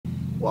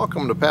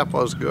Welcome to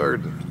Papa's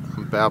Garden.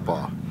 I'm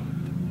Papa.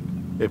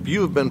 If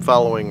you have been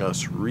following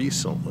us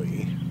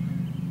recently,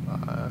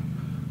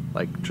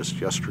 like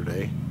just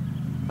yesterday,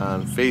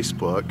 on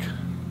Facebook,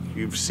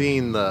 you've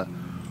seen the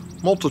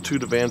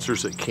multitude of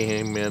answers that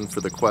came in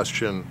for the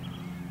question,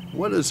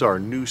 what is our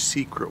new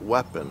secret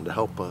weapon to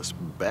help us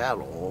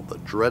battle the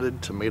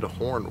dreaded tomato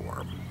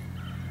hornworm?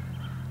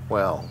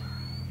 Well,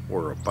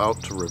 we're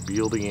about to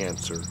reveal the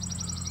answer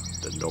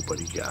that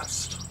nobody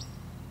guessed.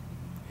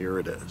 Here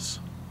it is.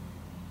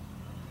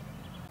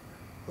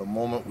 The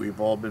moment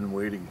we've all been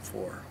waiting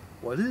for.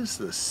 What is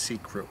this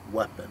secret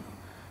weapon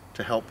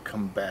to help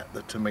combat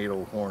the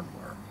tomato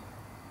hornworm?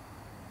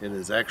 It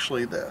is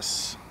actually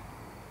this,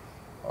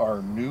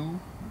 our new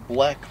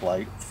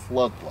blacklight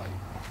floodlight.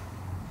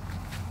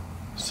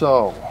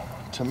 So,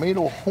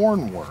 tomato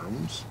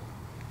hornworms,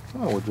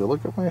 oh, would you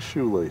look at my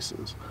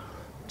shoelaces?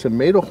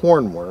 Tomato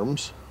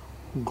hornworms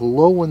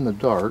glow in the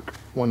dark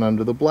when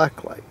under the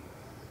blacklight.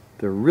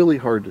 They're really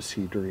hard to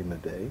see during the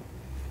day.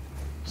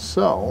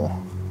 So,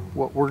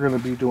 what we're going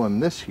to be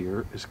doing this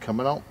year is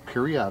coming out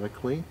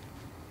periodically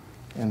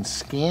and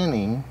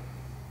scanning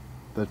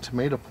the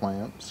tomato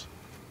plants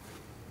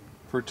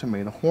for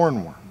tomato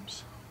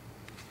hornworms.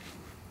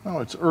 Now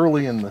it's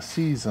early in the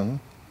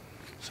season,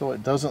 so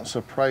it doesn't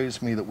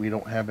surprise me that we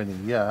don't have any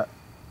yet.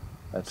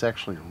 That's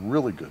actually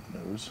really good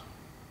news.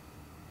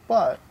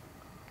 But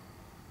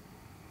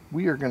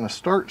we are going to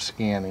start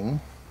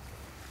scanning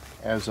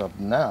as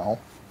of now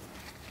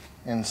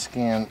and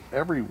scan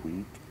every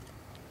week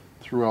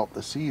throughout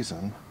the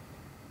season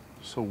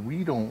so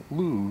we don't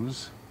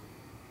lose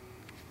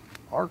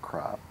our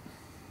crop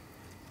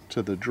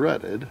to the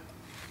dreaded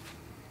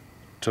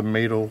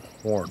tomato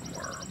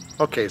hornworm.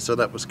 Okay, so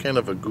that was kind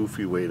of a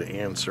goofy way to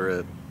answer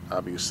it.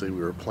 Obviously we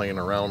were playing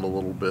around a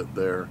little bit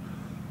there,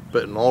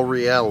 but in all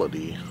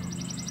reality,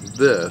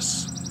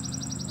 this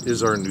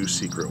is our new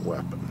secret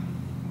weapon.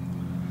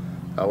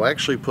 I'll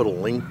actually put a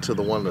link to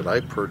the one that I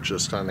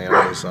purchased on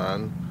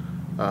Amazon.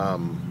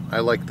 I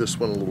like this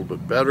one a little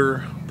bit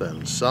better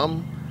than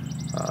some.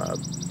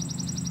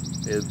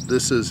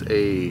 This is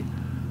a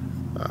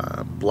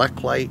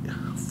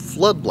blacklight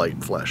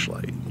floodlight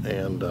flashlight,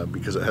 and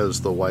because it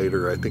has the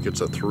wider, I think it's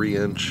a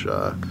 3-inch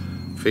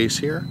face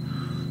here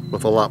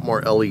with a lot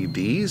more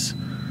LEDs.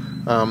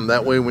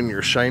 That way when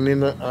you're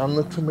shining it on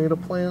the tomato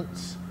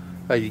plants,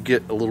 you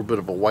get a little bit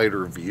of a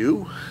wider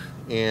view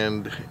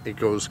and it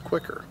goes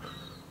quicker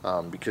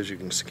because you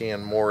can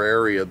scan more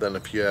area than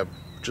if you have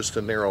just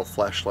a narrow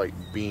flashlight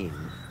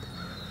beam.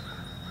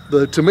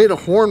 The tomato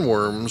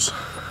hornworms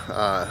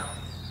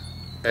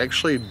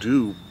actually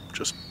do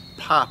just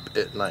pop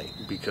at night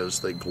because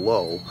they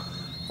glow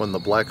when the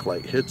black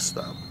light hits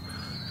them.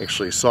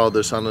 Actually saw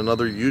this on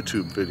another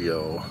YouTube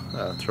video.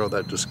 Throw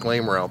that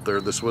disclaimer out there.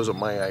 This wasn't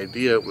my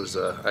idea. It was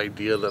an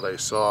idea that I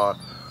saw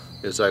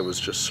as I was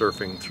just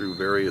surfing through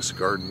various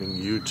gardening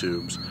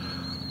YouTubes.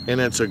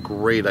 And it's a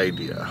great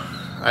idea.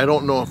 I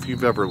don't know if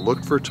you've ever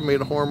looked for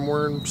tomato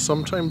hornworms.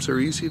 Sometimes they're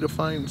easy to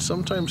find,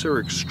 sometimes they're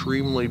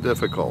extremely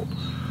difficult.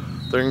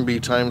 There can be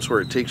times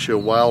where it takes you a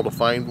while to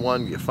find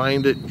one. You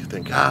find it and you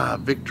think,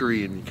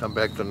 victory, and you come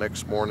back the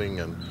next morning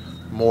and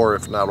more,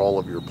 if not all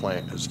of your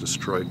plant is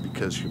destroyed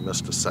because you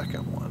missed a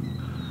second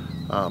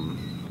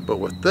one. But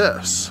with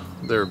this,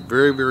 they're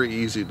very, very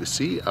easy to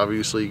see.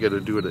 Obviously you got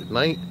to do it at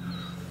night,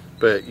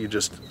 but you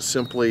just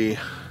simply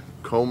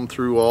comb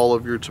through all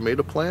of your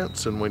tomato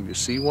plants, and when you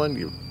see one,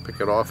 you pick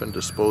it off and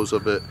dispose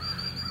of it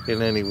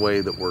in any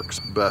way that works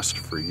best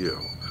for you.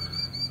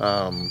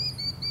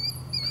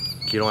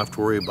 You don't have to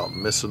worry about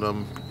missing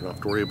them. You don't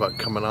have to worry about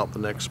coming out the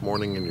next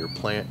morning and your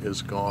plant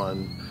is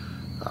gone.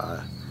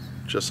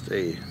 Just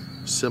a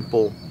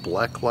simple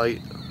black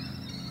light,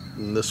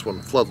 and this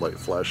one floodlight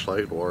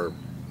flashlight, or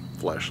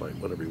flashlight,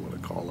 whatever you want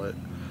to call it.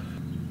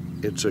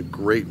 It's a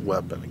great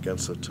weapon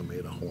against the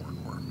tomato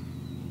hornworm.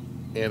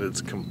 And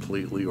it's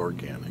completely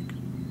organic.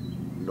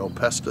 No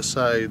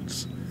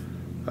pesticides,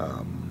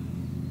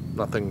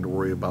 nothing to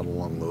worry about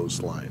along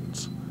those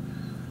lines.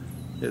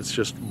 It's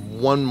just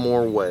one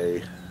more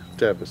way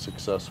to have a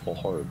successful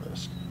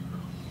harvest.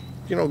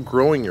 You know,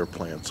 growing your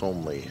plant's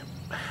only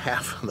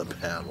half of the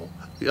battle.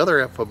 The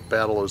other half of the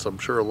battle, as I'm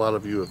sure a lot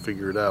of you have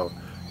figured out,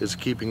 is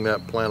keeping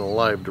that plant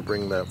alive to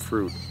bring that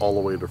fruit all the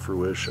way to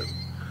fruition.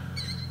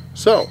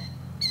 So,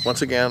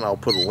 once again, I'll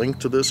put a link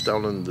to this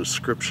down in the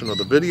description of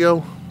the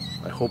video.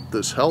 I hope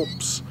this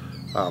helps.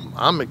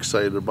 I'm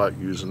excited about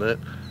using it.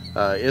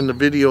 In the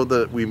video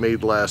that we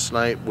made last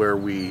night where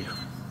we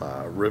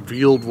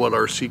revealed what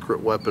our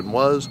secret weapon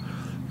was,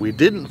 we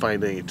didn't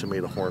find any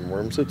tomato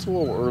hornworms. It's a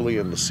little early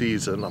in the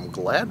season. I'm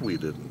glad we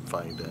didn't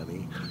find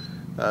any.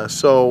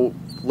 So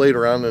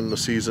later on in the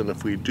season,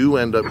 if we do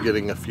end up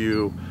getting a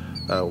few,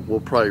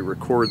 we'll probably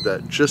record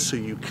that just so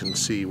you can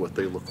see what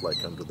they look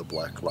like under the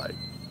black light.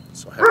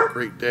 So have a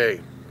great day.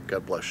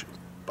 God bless you.